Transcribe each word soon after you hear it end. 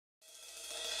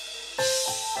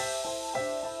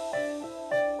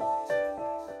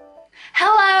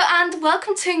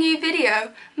welcome to a new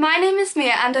video. My name is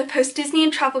Mia and I post Disney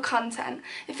and travel content.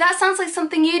 If that sounds like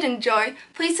something you'd enjoy,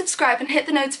 please subscribe and hit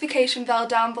the notification bell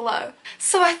down below.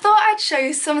 So I thought I'd show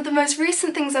you some of the most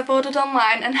recent things I've ordered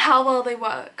online and how well they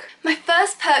work. My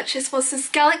first purchase was this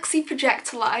Galaxy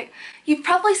projector light. You've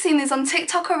probably seen these on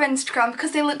TikTok or Instagram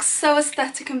because they look so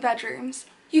aesthetic in bedrooms.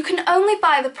 You can only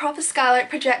buy the proper skylight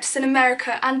projectors in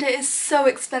America and it is so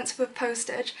expensive with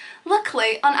postage.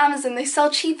 Luckily, on Amazon they sell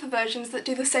cheaper versions that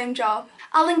do the same job.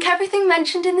 I'll link everything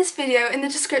mentioned in this video in the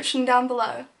description down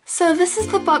below. So this is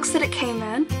the box that it came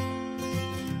in.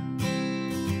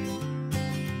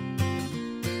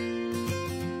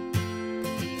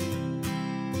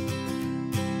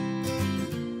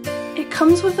 It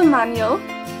comes with a manual,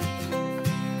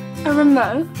 a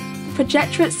remote, the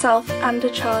projector itself and a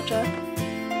charger.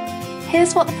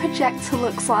 Here's what the projector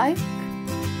looks like.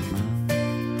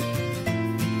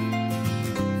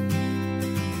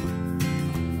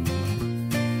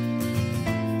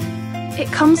 It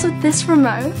comes with this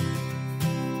remote,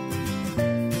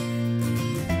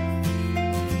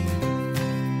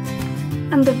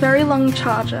 and a very long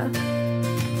charger.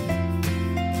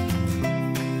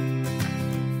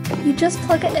 You just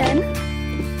plug it in,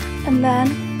 and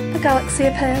then the Galaxy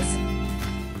appears.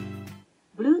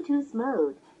 Bluetooth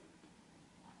mode.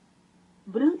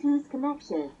 Bluetooth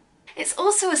connection. It's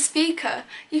also a speaker.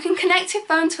 You can connect your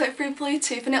phone to it through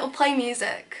Bluetooth and it'll play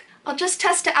music. I'll just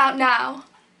test it out now.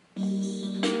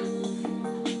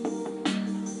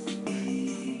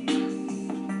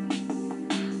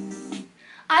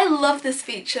 I love this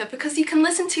feature because you can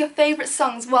listen to your favourite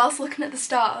songs whilst looking at the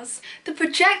stars. The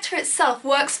projector itself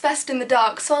works best in the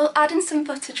dark, so I'll add in some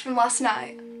footage from last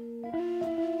night.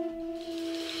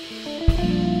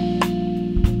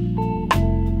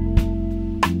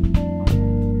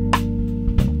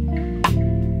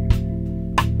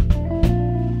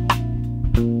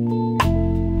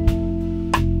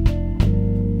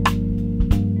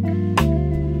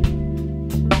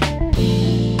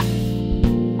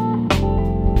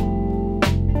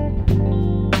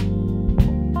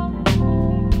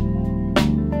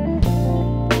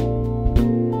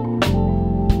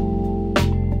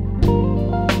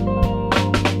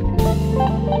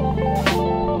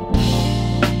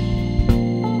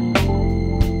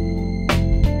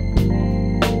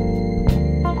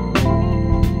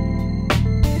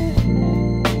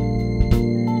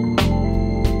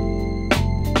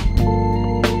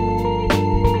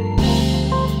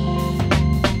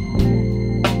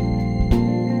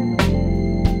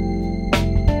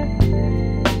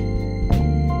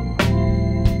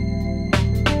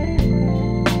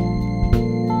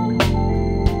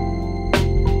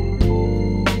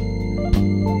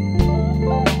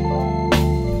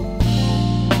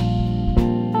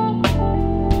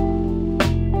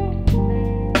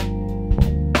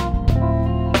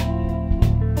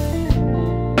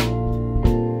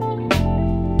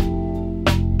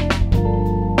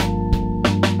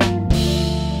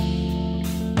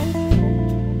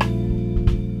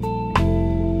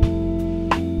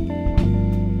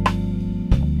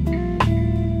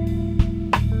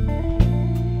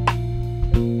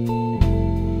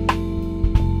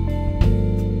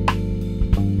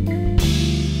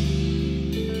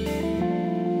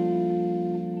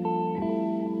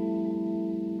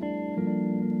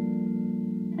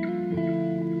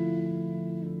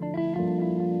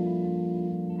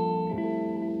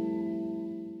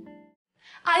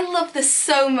 I love this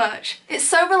so much. It's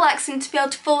so relaxing to be able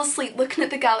to fall asleep looking at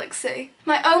the galaxy.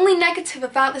 My only negative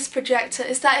about this projector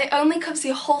is that it only covers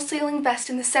your whole ceiling vest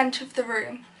in the centre of the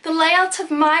room. The layout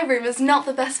of my room is not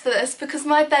the best for this because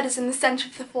my bed is in the centre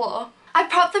of the floor. I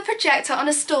propped the projector on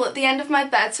a stool at the end of my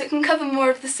bed so it can cover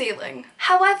more of the ceiling.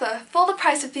 However, for the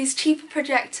price of these cheaper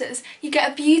projectors, you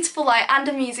get a beautiful light and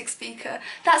a music speaker.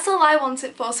 That's all I want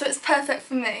it for, so it's perfect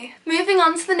for me. Moving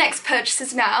on to the next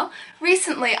purchases now.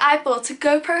 Recently, I bought a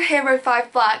GoPro Hero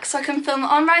 5 Black so I can film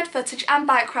on-ride footage and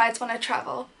bike rides when I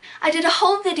travel. I did a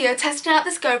whole video testing out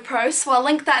this GoPro, so I'll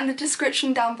link that in the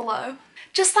description down below.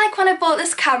 Just like when I bought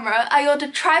this camera, I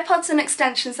ordered tripods and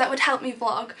extensions that would help me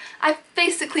vlog. I've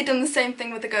basically done the same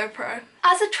thing with the GoPro.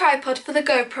 As a tripod for the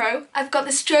GoPro, I've got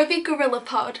this Joby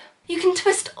GorillaPod. You can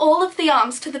twist all of the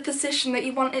arms to the position that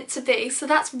you want it to be, so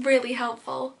that's really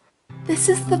helpful. This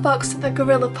is the box that the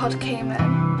GorillaPod came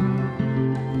in.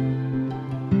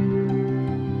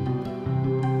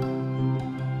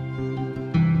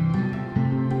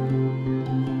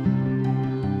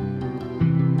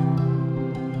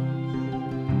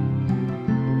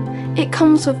 It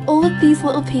comes with all of these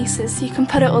little pieces so you can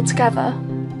put it all together.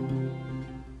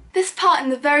 This part in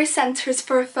the very centre is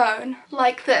for a phone,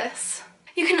 like this.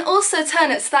 You can also turn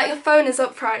it so that your phone is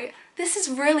upright. This is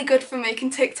really good for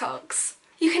making TikToks.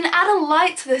 You can add a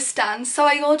light to this stand, so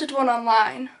I ordered one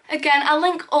online. Again, I'll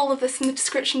link all of this in the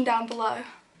description down below.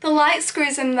 The light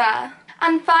screws in there.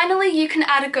 And finally, you can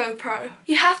add a GoPro.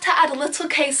 You have to add a little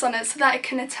case on it so that it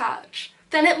can attach.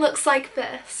 Then it looks like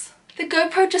this. The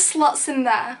GoPro just slots in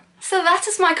there. So that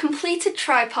is my completed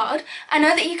tripod. I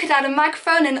know that you could add a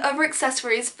microphone and other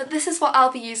accessories, but this is what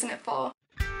I'll be using it for.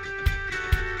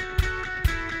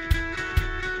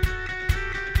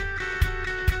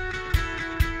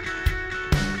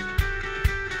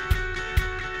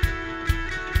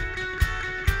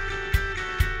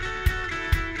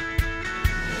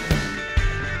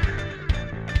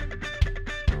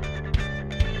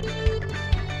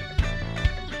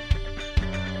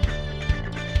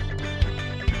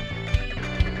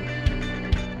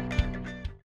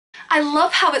 I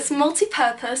love how it's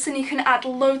multi-purpose and you can add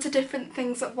loads of different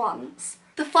things at once.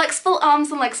 The flexible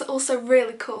arms and legs are also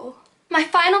really cool. My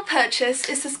final purchase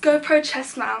is this GoPro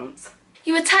Chest Mount.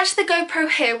 You attach the GoPro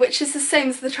here, which is the same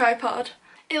as the tripod.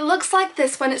 It looks like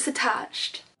this when it's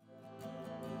attached.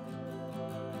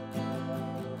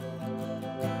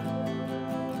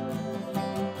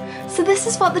 So this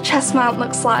is what the chest mount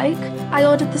looks like. I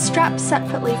ordered the strap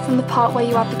separately from the part where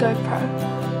you add the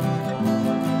GoPro.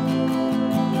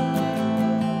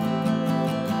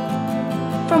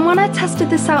 From when I tested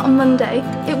this out on Monday,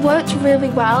 it worked really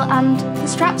well and the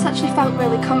straps actually felt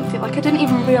really comfy, like I didn't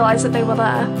even realise that they were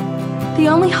there. The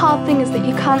only hard thing is that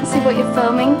you can't see what you're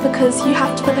filming because you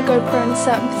have to put the GoPro in a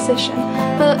certain position,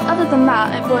 but other than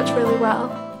that, it worked really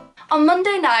well. On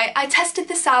Monday night, I tested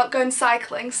this out going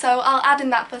cycling, so I'll add in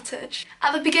that footage.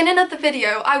 At the beginning of the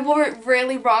video, I wore it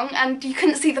really wrong and you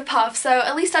couldn't see the puff, so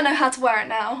at least I know how to wear it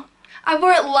now. I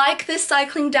wore it like this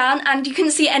cycling down and you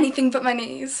couldn't see anything but my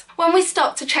knees. When we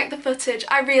stopped to check the footage,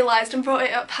 I realised and brought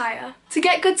it up higher. To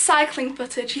get good cycling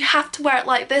footage, you have to wear it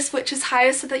like this, which is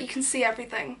higher so that you can see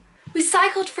everything. We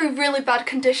cycled through really bad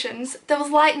conditions. There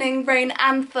was lightning, rain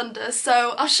and thunder,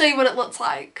 so I'll show you what it looked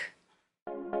like.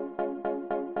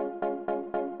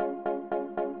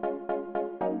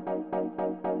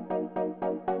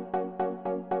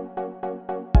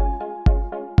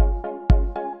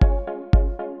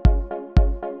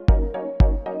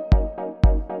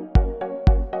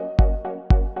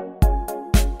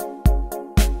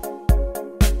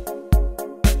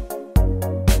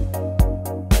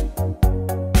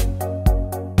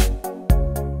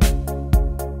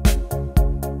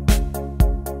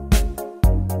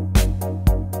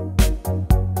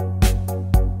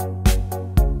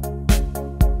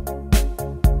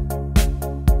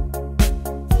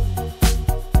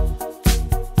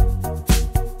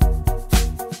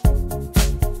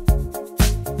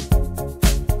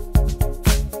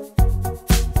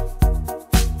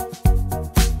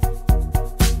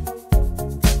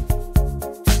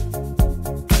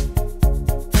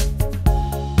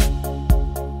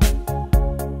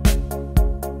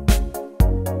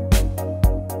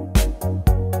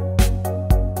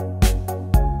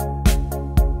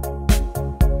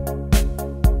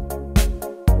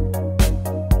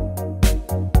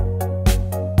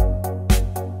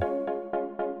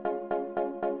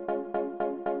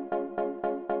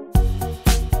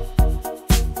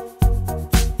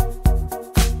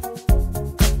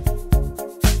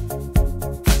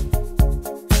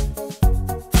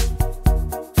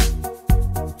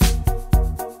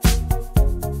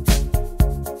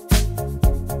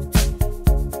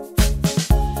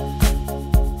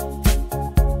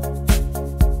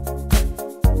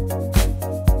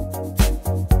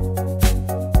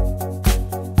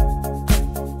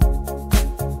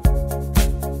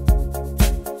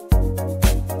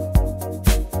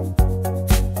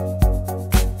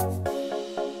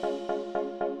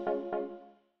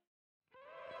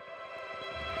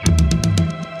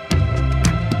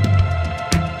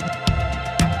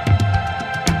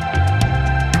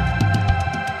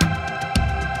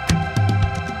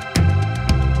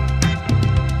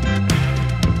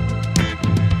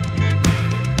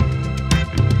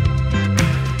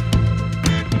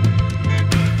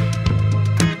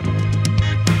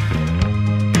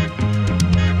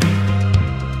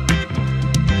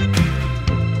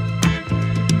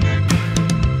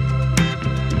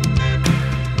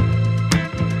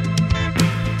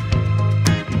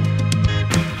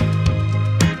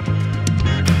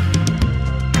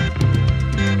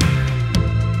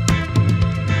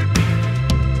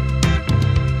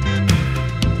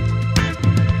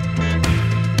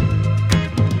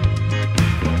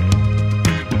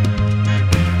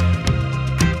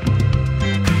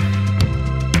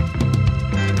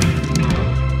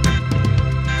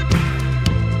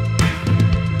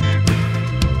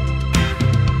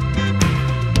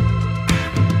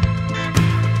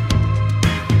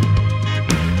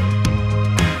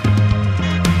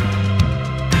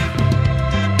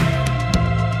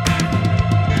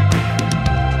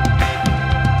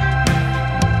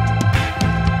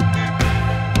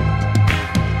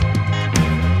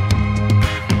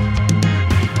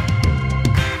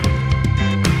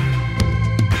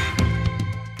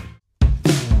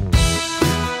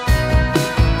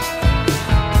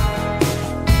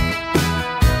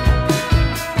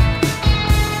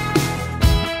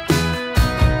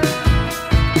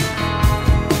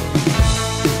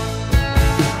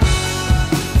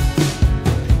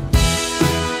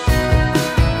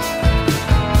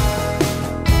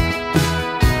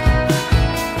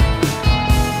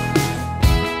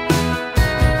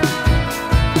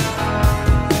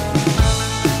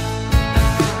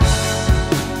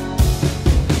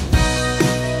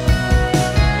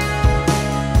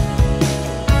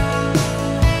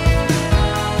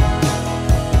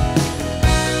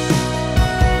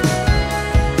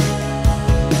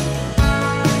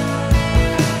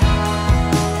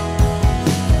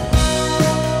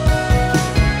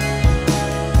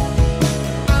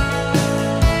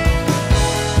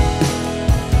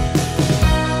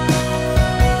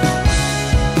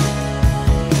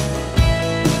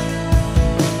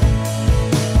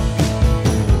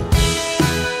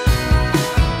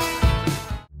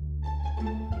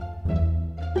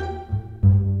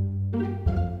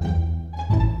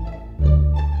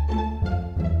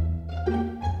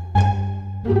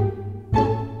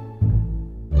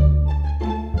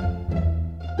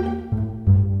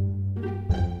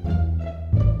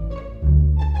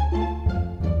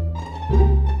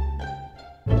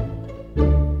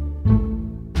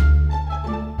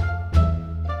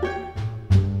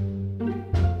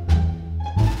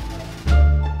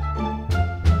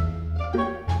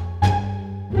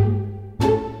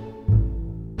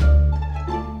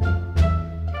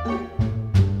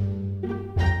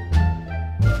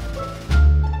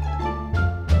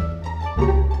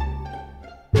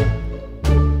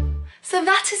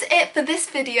 it for this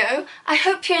video. I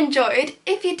hope you enjoyed.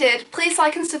 If you did, please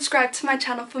like and subscribe to my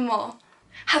channel for more.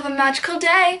 Have a magical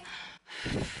day!